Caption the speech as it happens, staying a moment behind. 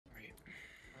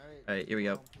Alright, here we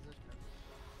go.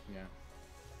 Yeah.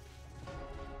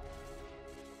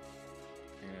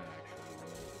 Yeah, actually, roll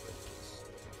with this.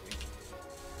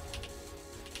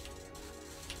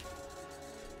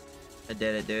 I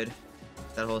did it, dude.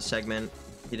 That whole segment,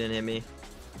 he didn't hit me.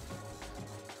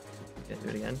 Okay, do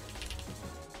it again.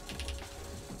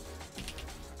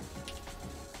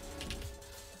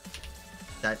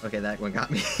 Okay, that one got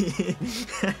me.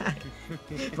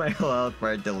 My whole health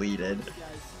bar deleted.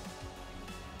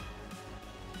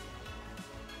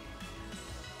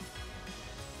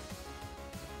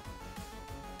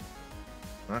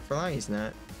 Not for long, he's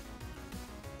not.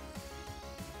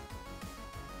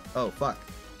 Oh, fuck.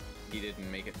 He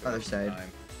didn't make it to Other side.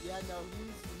 Yeah, no,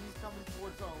 he's coming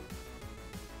towards home.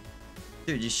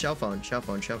 Dude, just shell phone.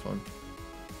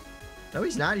 No,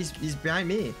 he's not. He's behind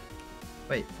me.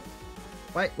 Wait.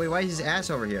 Wait, why is his ass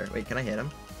over here? Wait, can I hit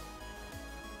him?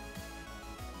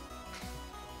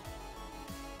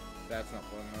 That's not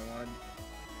what I wanted.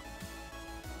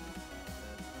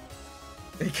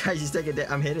 Hey guys, he's taking.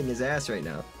 I'm hitting his ass right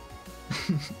now.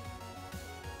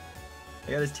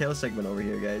 I got his tail segment over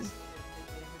here, guys.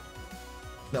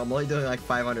 No, I'm only doing like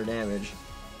 500 damage.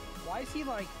 Why is he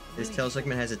like? His tail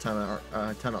segment has a ton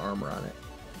of armor on it.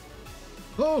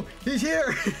 Oh, he's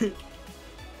here!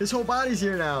 His whole body's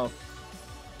here now.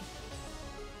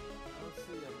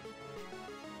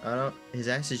 I don't. His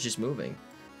ass is just moving.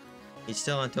 He's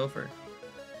still on Topher.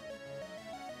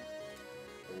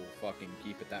 Oh, fucking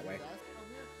keep it that way.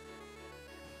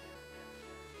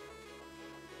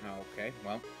 Okay,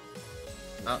 well.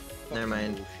 Oh, never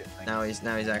mind. Now he's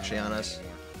actually on us.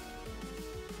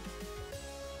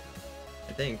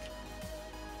 I think.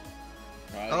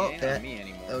 Oh, he ain't on me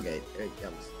anymore. Okay, there he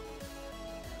comes.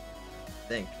 I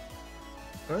think.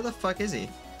 Where the fuck is he?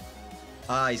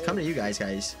 He's coming to you guys.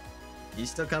 He's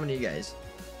still coming to you guys.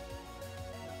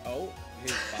 Oh,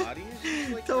 his body is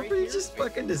just like Topher, right he here? just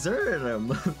fucking deserted him.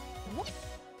 What?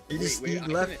 He just Wait, he I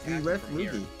can left attack him from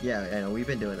here. Luigi. Yeah, I know, we've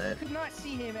been doing I that. could not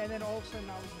see him, and then all of a sudden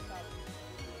I was inside.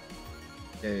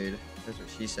 Dude, that's what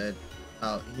she said.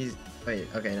 Oh, he's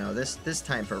wait, okay, no, this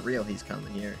time for real he's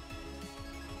coming here.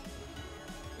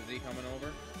 Is he coming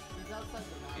over? He's outside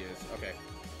the map. He is. Okay.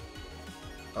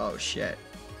 Oh shit.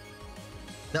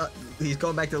 No, he's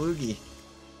going back to Luigi.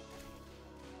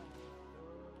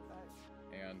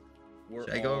 And we're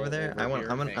Should I go over there? here.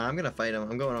 I'm gonna fight him.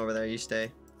 I'm going over there, you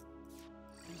stay.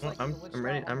 He's Well, like, I'm "Which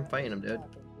ready. side?" I'm fighting him, dude.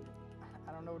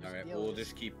 I don't know what his Alright, deal we'll is.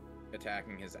 just keep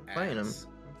attacking his ass. Fighting him.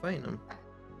 I'm fighting him.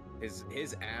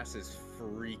 His ass is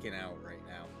freaking out right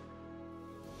now.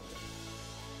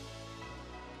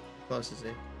 How close is he?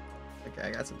 Okay,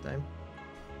 I got some time.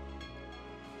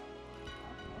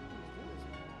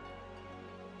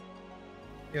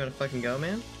 You wanna fucking go,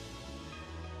 man?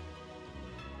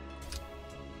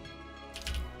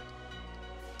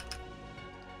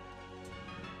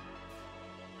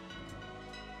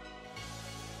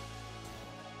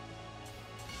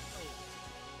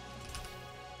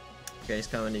 Okay, he's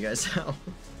coming to you guys now.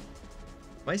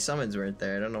 My summons weren't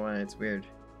there. I don't know why. It's weird.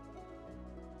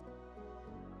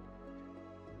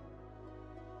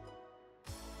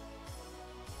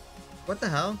 What the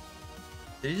hell?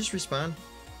 Did he just respawn?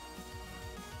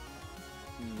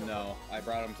 No, I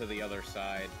brought him to the other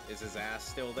side. Is his ass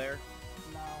still there?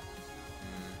 No.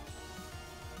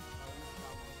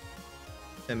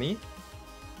 To me?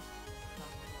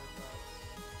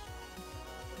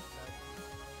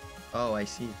 Oh, I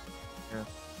see. Yeah.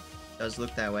 Does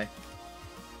look that way.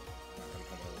 I'm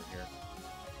coming over here.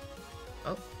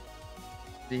 Oh.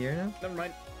 Is he here now? Never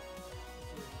mind.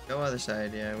 Go other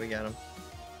side. Yeah, we got him.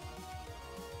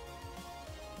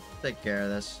 Take care of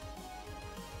this.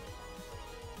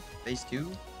 Phase 2?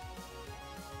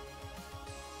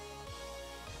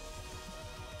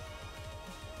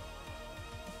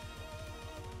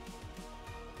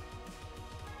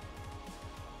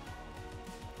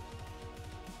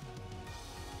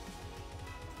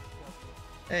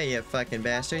 Hey, you fucking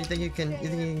bastard! You think you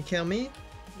can kill me?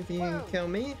 You think you can kill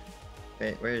me?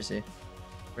 Wait, where is he?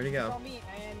 Where'd he He go? saw me,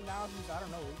 and now he's, I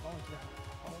don't know, he's going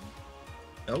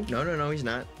to home. Oh, no, he's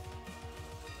not.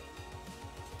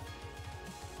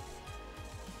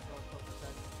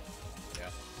 Yeah.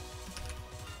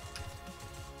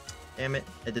 Damn it!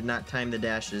 I did not time the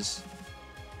dashes.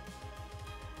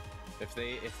 If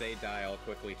they die, I'll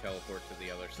quickly teleport to the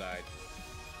other side.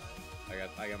 I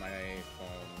got my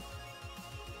phone.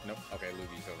 Nope. Okay,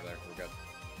 Lugi's over there. We're good.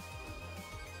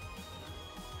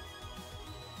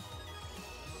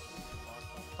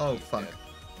 Oh He's fuck! dead.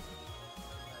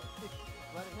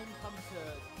 Let him come to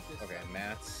this Okay, side.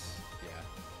 Matt's. Yeah.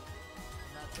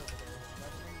 Matt's over there.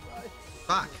 Let him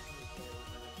Fuck!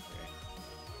 Okay.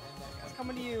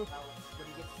 coming to you. When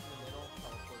he gets to the middle,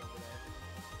 teleport over there.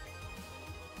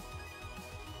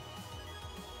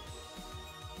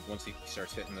 Once he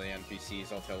starts hitting the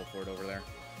NPCs, I'll teleport over there.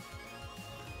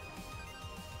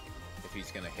 If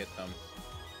he's gonna hit them.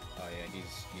 Oh yeah, he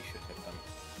should hit them.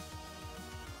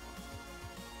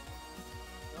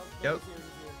 No, Yep. he's here.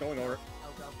 Going over. Oh,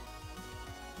 go.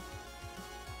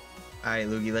 All right,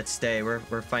 Luigi, let's stay. We're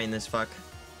fighting this fuck.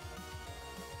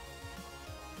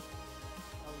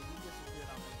 Oh, he disappeared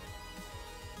on me.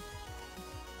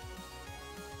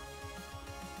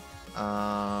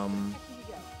 Where did he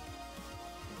go?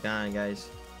 Gone, guys.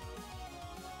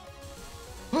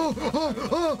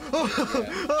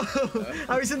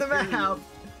 I was in the map.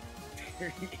 There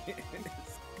he is.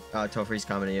 Oh, Topher's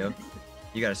coming to you.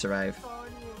 You gotta survive. On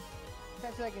you.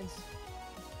 10 seconds. 2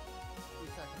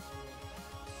 seconds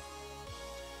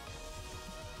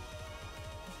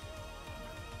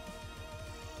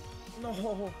for me. No.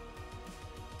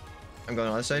 I'm going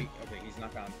on the other side. Okay, he's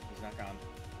not gone. He's not gone.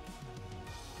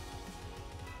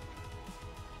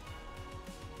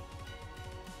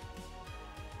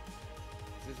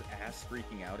 Is his ass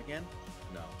freaking out again?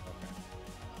 No. Okay.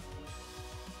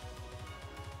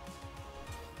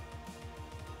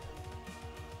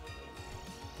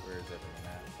 Where is everyone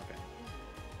at? Okay.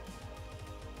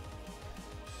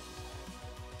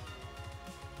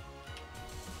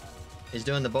 He's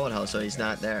doing the bullet hell, so he's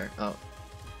not there. Oh,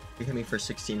 you hit me for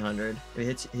 1600. If he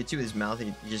hits you with his mouth,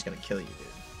 he's just gonna kill you, dude.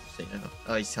 So you know.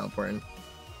 Oh, he's teleporting.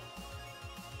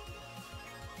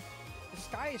 The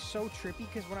sky is so trippy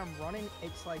because when I'm running,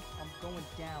 it's like I'm going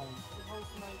down.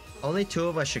 Only 2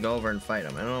 of us should go over and fight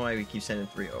him. I don't know why we keep sending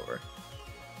 3 over.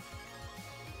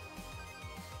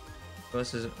 Who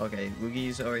else is okay?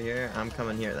 Luigi's over here. I'm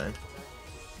coming here then.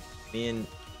 Me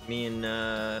and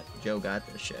Joe got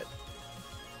this shit.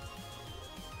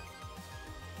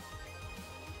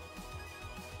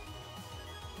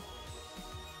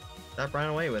 Stop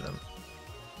running away with him.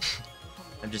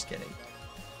 I'm just kidding.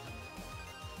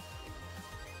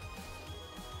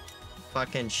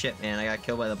 Fucking shit, man. I got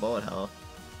killed by the bullet hell.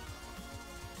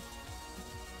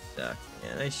 Suck.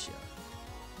 Yeah, nice shot.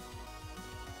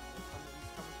 He's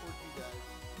coming towards you guys.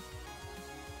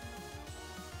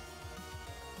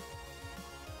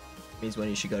 Means when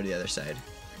you should go to the other side.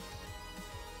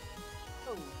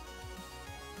 Oh.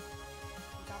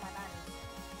 It's on my buttons.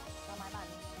 It's on my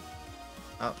buttons.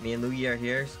 Oh, me and Luigi are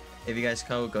here. If you guys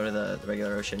go to the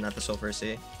regular ocean, not the Sulphur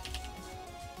Sea.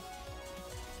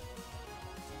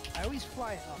 I always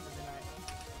fly up and then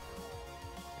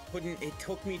Couldn't. It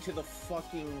took me to the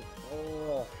fucking.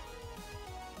 Oh.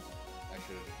 I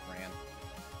should have just ran.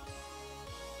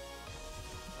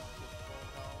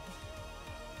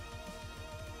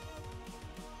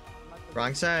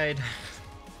 Wrong side.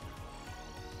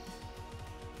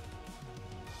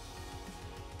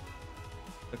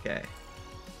 Okay.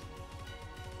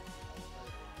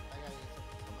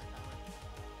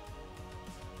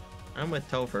 I'm with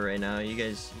Topher right now. You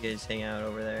guys hang out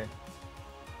over there.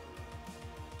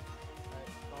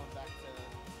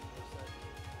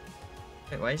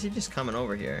 Wait, why is he just coming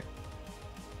over here?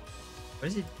 What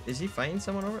is he? Is he fighting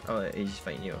someone over? Oh, he's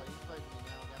fighting you.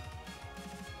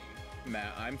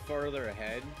 Matt, I'm farther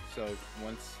ahead, so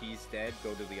once he's dead,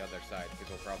 go to the other side, because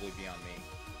he'll probably be on me.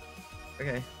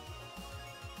 Okay.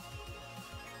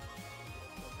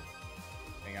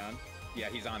 Hang on. Yeah,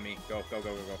 he's on me. Go, go,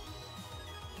 go, go, go.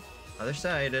 Other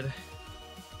sided.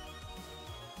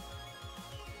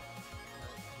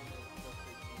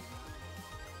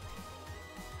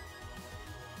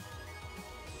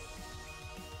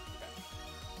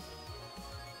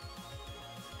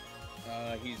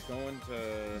 He's going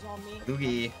to... he's on me.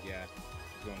 Luigi. Yeah,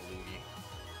 he's going to Luigi.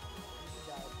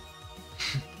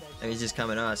 And he's just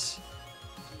coming to us.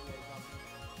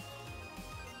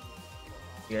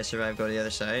 You guys survive, go to the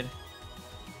other side.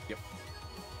 Yep.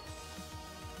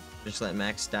 Just let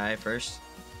Max die first.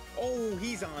 Oh,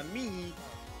 he's on me!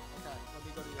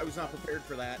 I was not prepared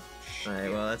for that. Alright,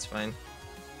 Shit. well, that's fine.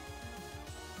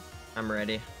 I'm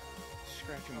ready.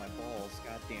 Scratching my balls,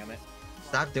 god damn it.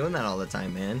 Stop doing that all the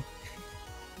time, man.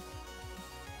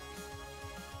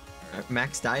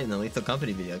 Max died in the Lethal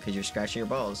Company video because you're scratching your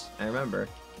balls. I remember.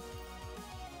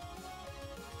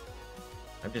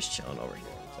 I'm just chilling over here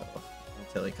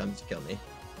until he comes to kill me.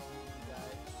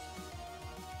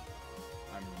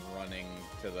 I'm running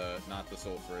to the, not the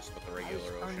sulphurous, but the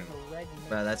regular ocean.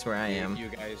 Well, that's where I am. You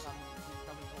guys,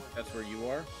 that's where you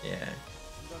are? Yeah.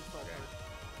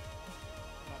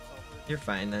 You're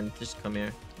fine then. Just come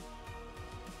here.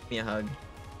 Give me a hug.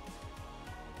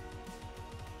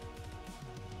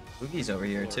 Luigi's over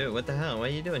here too. What the hell?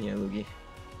 What are you doing here, Luigi?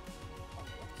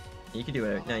 You can do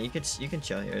whatever. No, you can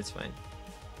chill here. It's fine.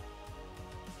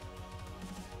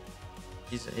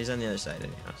 He's on the other side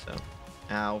anyhow. So,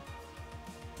 ow.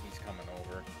 He's coming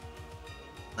over.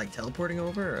 Like teleporting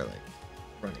over or like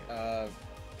running?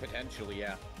 Potentially,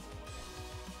 yeah.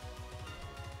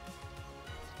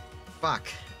 Fuck.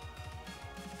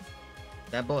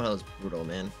 That boat hell is brutal,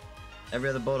 man. Every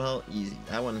other boat hell, easy.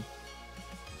 That one,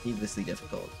 needlessly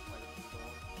difficult.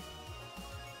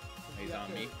 He's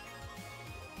on me.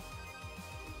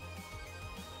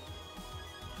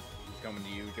 He's coming to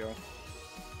you, Joe.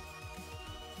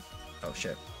 Oh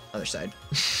shit. Other side.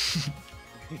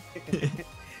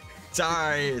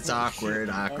 Sorry, it's awkward,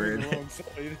 awkward.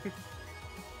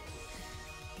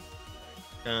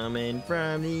 Coming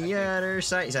from the other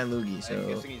side. He's on Loogie, I'm so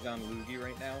guessing he's on Loogie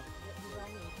right now.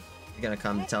 you're gonna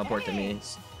come teleport to me.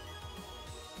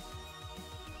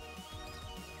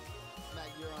 Matt,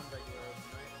 you're on regular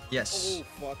ocean, right? Yes. Oh,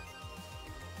 fuck.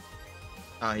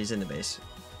 Oh, he's in the base.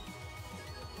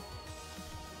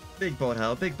 Big boat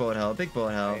hell, big boat hell, big boat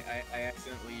hell. I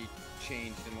accidentally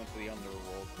changed and went to the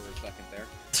underworld for a second there.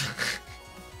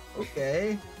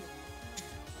 Okay.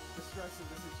 The stress of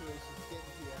the situation is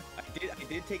getting to you. I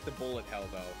did take the bullet hell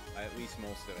though, at least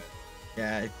most of it.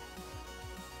 Yeah, it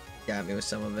got me with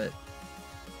some of it.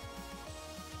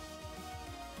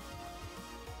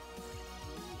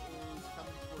 He is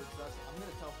coming towards us. I'm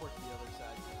gonna teleport to the other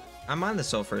side. I'm on the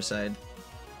sulfur side.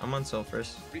 I'm on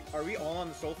sulfurs. Are we all on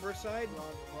the sulfur side? We're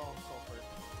on sulfur.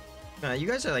 No, you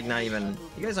guys are like not even.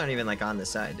 You guys aren't even like on the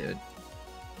side, dude.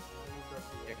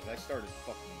 Yeah, because I started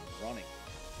fucking running.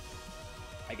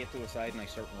 I get to a side and I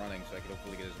start running so I can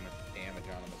hopefully get as much damage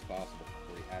on him as possible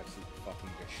before he absolutely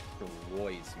fucking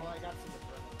destroys me. Well, I got some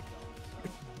adrenaline going,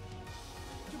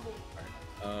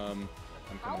 so.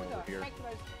 I'm How coming over the here. heck did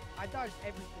I dodged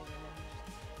everything and then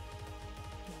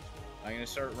I'm gonna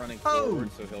start running Oh! forward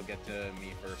so he'll get to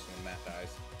me first when Matt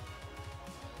dies.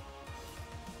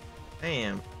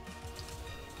 Damn.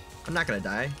 I'm not gonna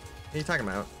die. What are you talking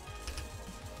about?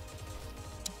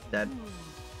 Dead. Alright,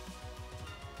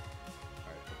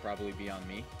 he'll probably be on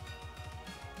me.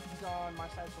 he's on my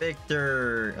side.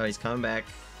 Victor. Oh, he's coming back.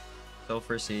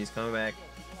 Sulfur C, he's coming back.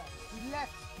 He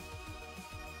left.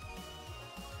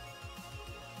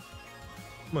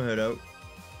 I'm gonna head out.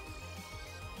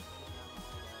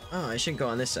 Oh, I shouldn't go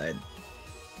on this side.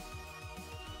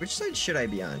 Which side should I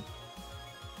be on? You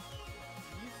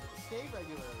stay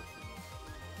regular ocean.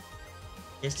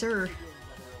 Yes, sir. You're doing better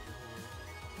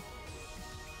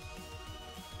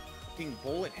over Fucking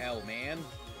bullet hell, man.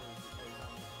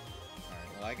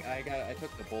 Alright, well I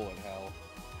took the bullet hell.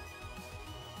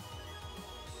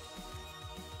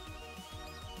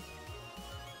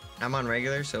 I'm on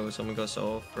regular, so someone go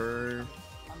sulfur.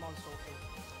 I'm on sulfur.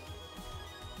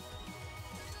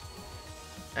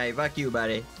 Hey, fuck you,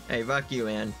 buddy. Hey, fuck you,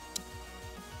 man. You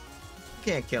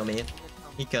can't kill me. here.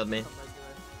 He killed me. Come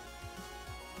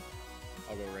regular.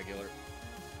 I'll go regular.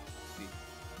 See.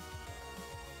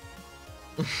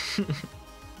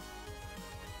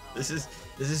 This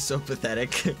is so pathetic.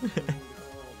 Oh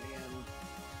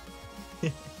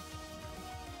man.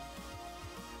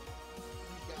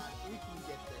 We can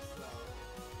get this though.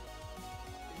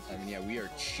 I mean, yeah, we are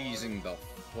cheesing the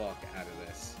fuck out of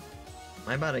this.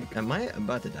 Am I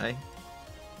about to die?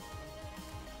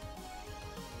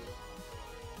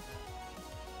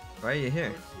 Why are you here?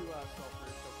 Go to sulfur.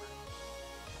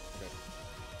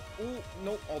 Oh,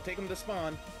 nope, I'll take him to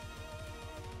spawn.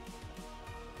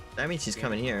 That means he's Damn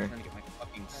coming it, I'm here. trying to get my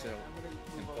fucking Alright, cell I'm gonna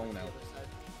and move over phone to the out. other side.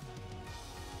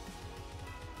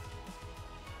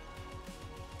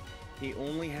 He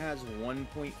only has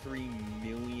 1.3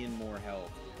 million more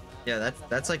health. Yeah,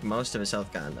 that's like most of his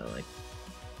health gone though. Like,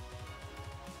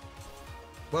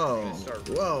 whoa, I'm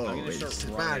whoa, gonna start his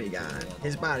running body to gone. the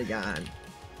His body gone. I'm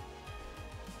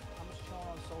just chilling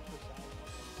on sulfur side.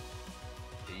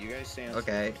 Yeah, you guys stay on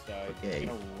Okay, the side. okay. I'm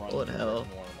gonna run Bullet to hell. normal.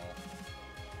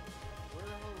 Where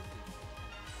the hell is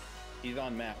he? He's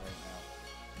on Matt right now.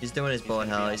 He's doing his He's bullet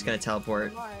gonna be hell. on He's gonna me.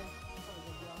 teleport. Why? I thought he was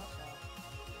gonna be on our side.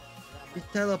 He's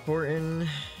teleporting.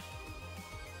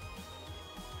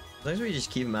 As long as we just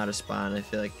keep him out of spawn, I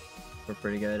feel like we're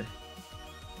pretty good.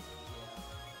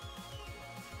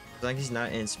 As long as he's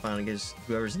not in spawn, it gives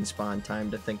whoever's in spawn time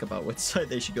to think about what side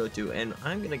they should go to. And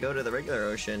I'm gonna go to the regular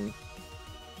ocean,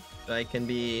 so I can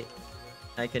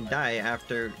die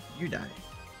after you die.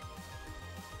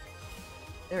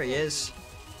 There he is.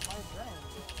 My adrenaline is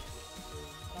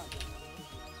not good.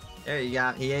 There you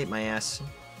go. He ate my ass.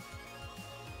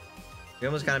 We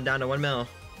almost got him down to 1 mil.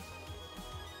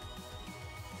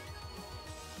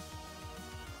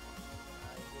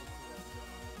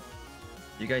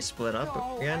 You guys split up No,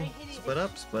 I again? hit it. Split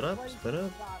up, split up, Right split up.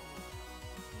 as you got me.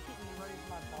 You hit me right as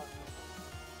my butt.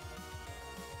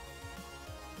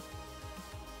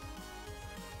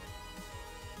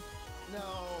 No,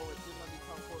 it didn't let me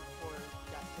teleport before it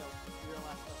got killed. You were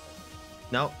last up.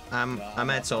 Nope, I'm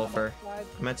No, at sulfur. Side.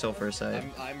 I'm at sulfur side.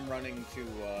 I'm running to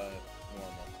normal.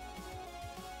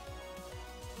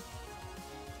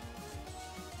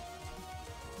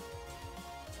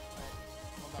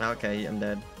 Okay, I'm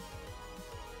dead.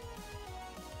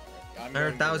 I'm going to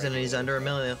 100,000 and he's regular, under a so-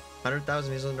 million.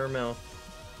 100,000, he's under a mil. I'm on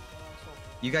sulfur.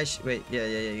 You guys, wait, yeah.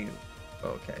 You,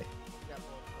 okay. You got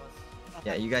both of us.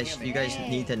 Yeah, you guys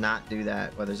need to not do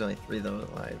that. Well, there's only 3 of them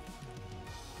alive.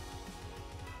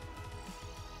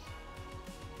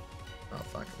 Oh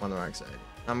fuck, I'm on the wrong side.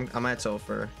 I'm at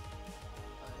sulfur.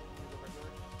 You go regular.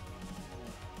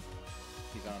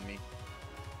 He's on me.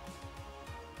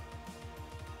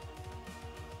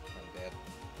 I'm dead.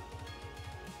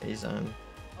 He's on.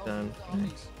 Oh, Done. he's on me.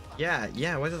 Nice.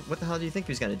 Yeah. What the hell do you think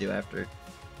he was gonna do after?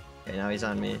 Okay, now he's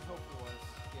on me. Hope it was.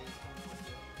 Yeah, he's coming with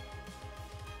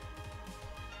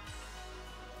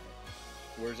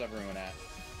you. Where's everyone at?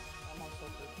 I'm on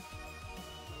sulfur.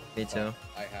 Me too.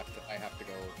 I have to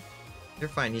go. You're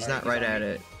fine. He's Alright, not right he's on at me.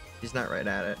 it. He's not right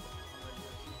at it.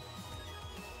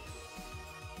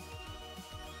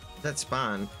 That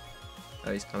spawn.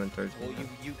 Oh, he's coming towards me. Well, now.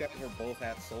 you guys were both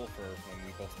at sulfur when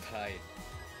we both died.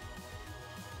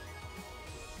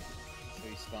 So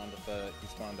he spawned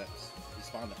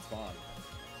at spawn.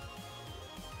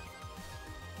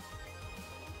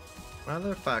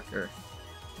 Motherfucker.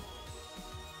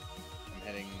 I'm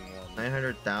heading normal.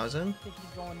 900,000? I think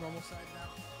he's going normal side now.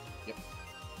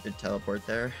 Good teleport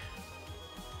there.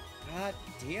 God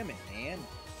damn it, man.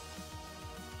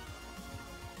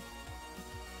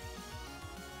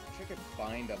 Wish I could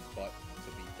find a butt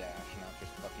to be dash, not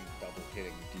just fucking double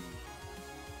hitting D.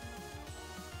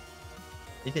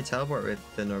 You can teleport with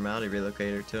the normality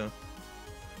relocator too.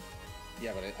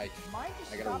 Yeah, but I Mine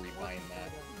just I gotta stopped rewind working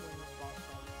that. during this boss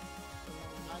fight.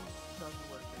 Mine doesn't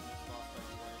work in this boss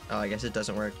fight Oh, I guess it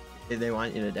doesn't work. They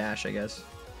want you to dash, I guess.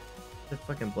 The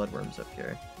fucking bloodworms up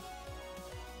here.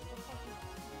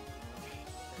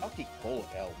 fucking bullet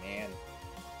hell, man.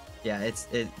 Yeah,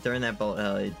 during that bullet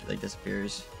hell, it like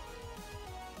disappears.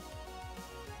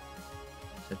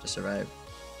 You have to survive.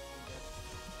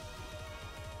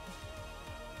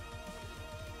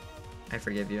 I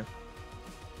forgive you.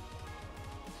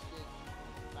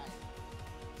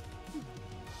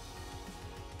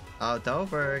 Oh, it's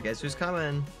over. Guess who's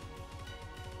coming?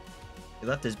 He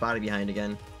left his body behind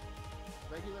again.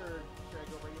 Regular, should I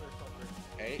go regular or sulfur?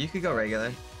 Hey, You could go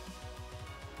regular.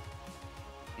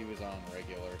 he was on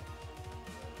regular.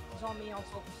 He's on me on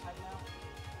sulfur side now.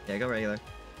 Yeah, go regular.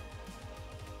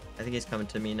 I think he's coming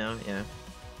to me now. Yeah.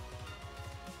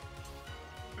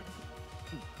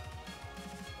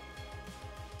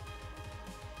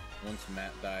 Once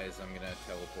Matt dies, I'm gonna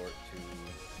teleport to...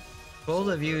 Bold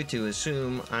of you Sulfur. to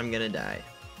assume I'm gonna die.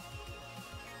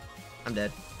 I'm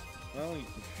dead. Well, Alright,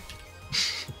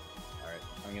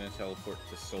 I'm gonna teleport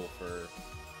to Sulfur.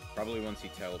 Probably once he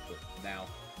teleports. Now.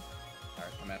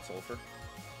 Alright, I'm at Sulfur.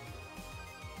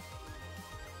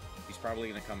 He's probably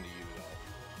gonna come to you, though.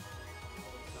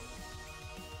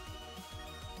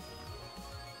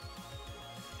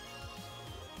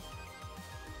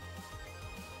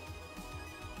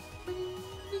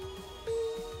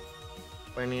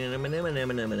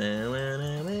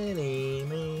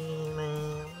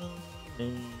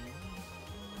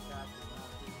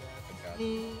 God Okay.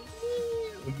 did not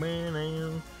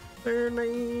do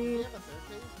that. Do we have a third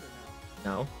phase or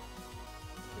no? No.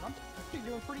 Dude, I'm actually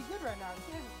doing pretty good right now.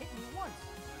 He hasn't hit me once.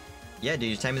 Yeah, dude,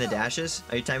 you timing the dashes?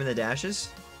 Are you timing the dashes?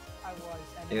 I was.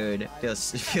 And then I Dude, died. it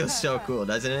feels so cool,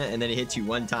 doesn't it? And then he hits you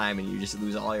one time and you just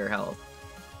lose all your health.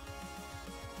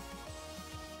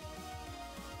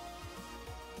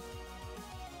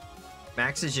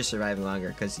 Max is just surviving longer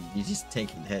because he's just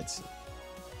taking hits.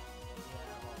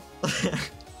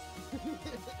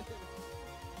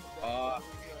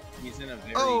 He's in a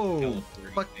very Oh,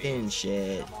 teleporting fucking phase.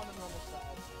 shit. I'm on the normal side.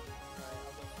 Alright, I'll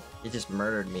go sulfur. You just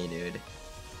murdered me, dude.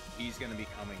 He's gonna be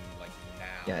coming, like, now.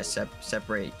 Yeah,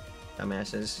 separate,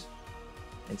 dumbasses.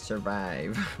 And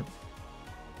survive. Survival,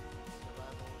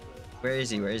 but- Where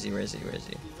is he? Where is he? Where is he? Where is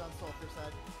he? He's on sulfur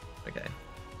side. Okay.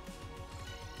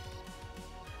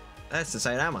 That's the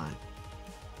side I'm on.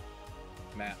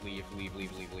 Matt, leave.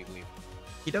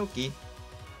 Kidoki.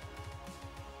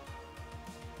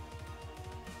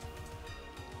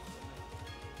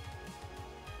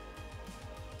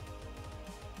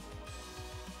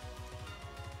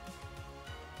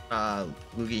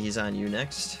 Luigi, he's on you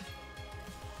next.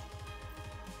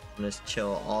 I'm gonna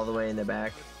chill all the way in the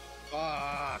back.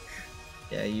 Fuck.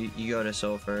 Yeah, you go to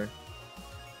Sulfur.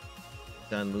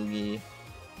 He's on Lugi.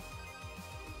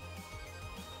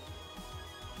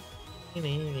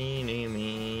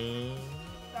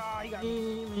 Ah, you got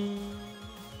me.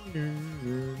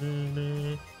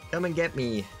 Come and get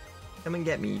me. Come and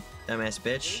get me, dumbass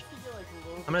bitch.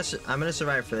 I'm gonna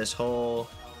survive for this whole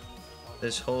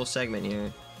segment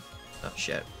here. Oh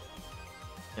shit.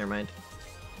 Never mind.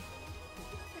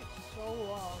 So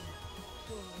long.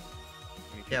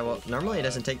 Yeah, well, normally it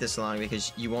doesn't take this long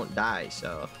because you won't die,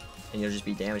 so, and you'll just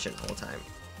be damaging the whole time.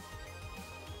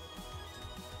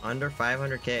 Under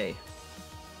 500k.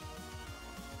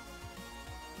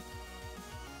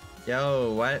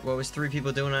 Yo, what was 3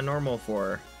 people doing on normal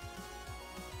for?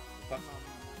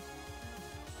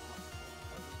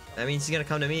 That means he's gonna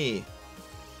come to me.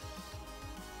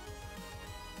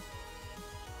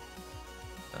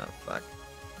 Oh, fuck.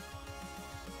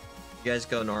 You guys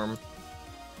go, Norm.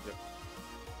 Yep.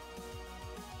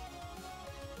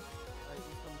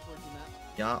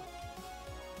 Yeah.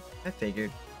 I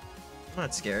figured. I'm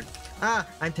not scared. Ah!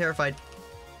 I'm terrified.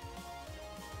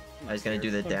 Oh, he's gonna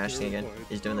do the dash thing again.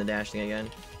 He's doing the dash thing again.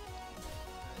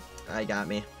 I got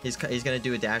me. He's gonna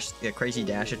do a crazy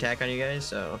dash attack on you guys,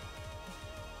 so...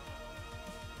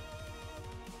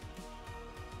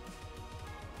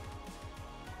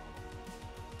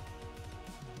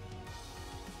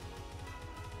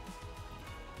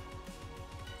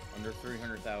 Under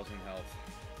 300,000 health.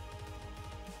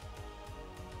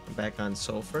 I'm back on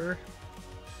Sulfur.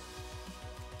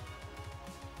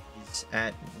 He's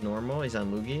at normal. He's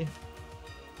on Lugi. I'm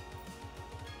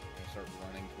gonna start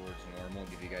running towards normal,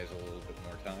 give you guys a little bit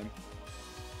more time.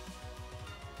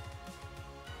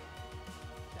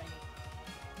 Dang it.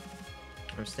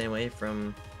 I'm staying away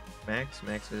from Max.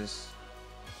 Max is...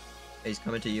 He's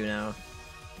coming to you now.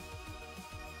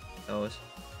 Those.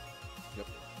 Yep.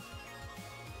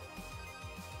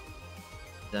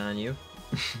 He's on you.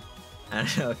 I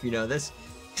don't know if you know this.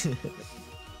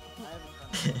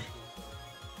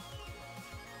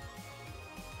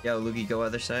 Yo, Lugi, go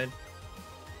other side.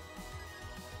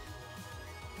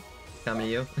 Coming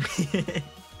to you.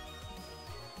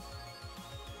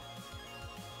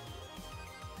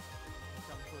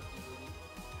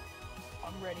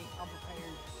 I'm ready. I'm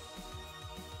prepared.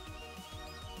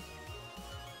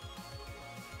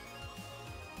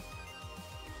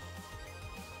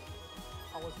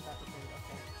 I wasn't that prepared.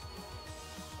 Okay.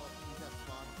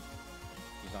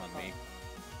 He's on me.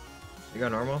 You go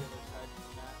normal?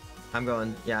 I'm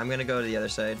going. Yeah, I'm gonna go to the other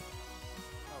side.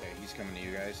 Okay, he's coming to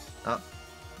you guys. Oh.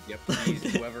 Yep,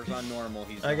 whoever's on normal,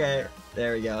 he's on Okay, there.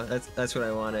 there we go. That's what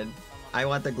I wanted. I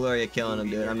want the Gloria killing him,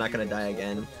 dude. I'm not gonna die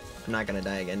again. I'm not gonna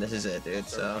die again. This is it, dude.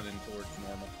 Start So running towards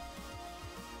normal.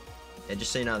 yeah,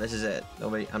 just so you know, this is it.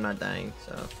 Nobody. I'm not dying.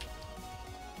 So You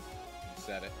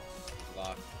said it.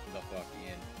 Lock the fuck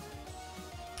in.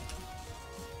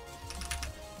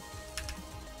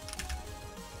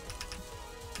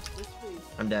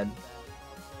 I'm dead.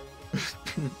 He's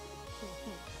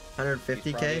probably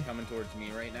 150k. coming towards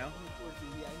me right now.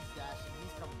 Yeah, he's dashing.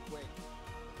 He's coming quick.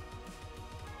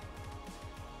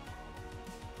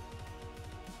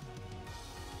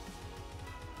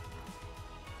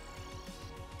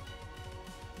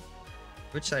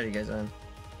 Which side are you guys on?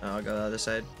 Oh, I'll go the other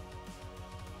side.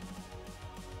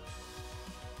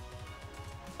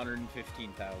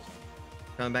 115,000.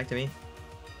 Coming back to me.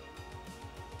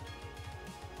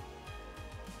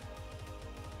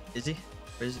 Is he?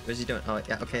 Where's he doing? Oh,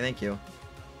 yeah. Okay, thank you.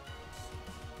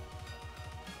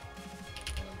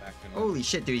 Going back to normal. Holy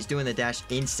shit, dude. He's doing the dash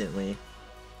instantly.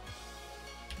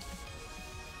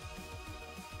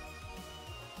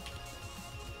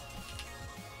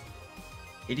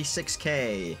 $86k.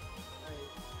 Hey,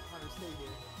 Hunter, stay here.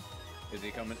 Is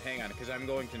he coming? Hang on, because I'm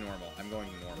going to normal. I'm going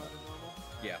to You normal. going to normal?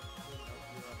 Yeah. I didn't know if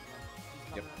you were up again. He's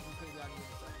coming Yep. up. He's gonna go on the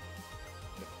other side.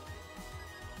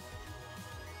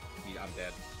 I'm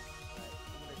dead. Alright,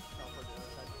 I'm gonna teleport to the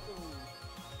other side. Ooh.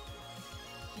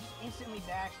 He just instantly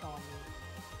dashed on me.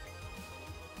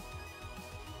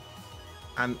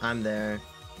 I'm there.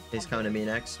 He's coming to me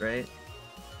next, right?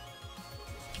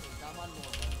 I'm on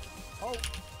normal. Oh,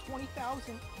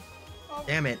 20,000. Oh,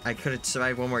 Damn it. I could have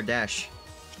survived one more dash.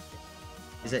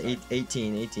 He's at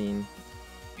 18.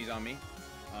 He's on me.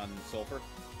 On sulfur.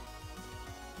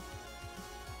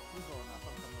 He's low enough.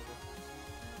 I'm coming over.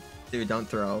 Dude, don't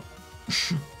throw. No,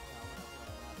 we're not.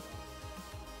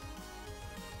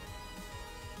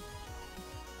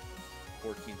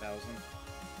 14,000.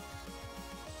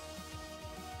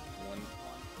 One.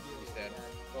 He's dead.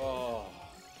 Yeah. Oh.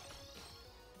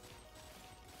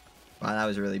 Wow, that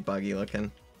was really buggy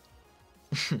looking.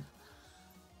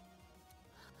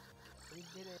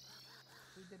 did it.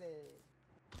 We did it.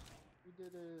 We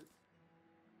did it.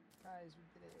 Guys,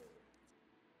 we did it.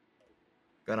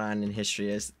 Got on in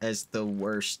history as the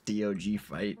worst DOG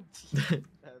fight.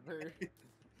 Ever.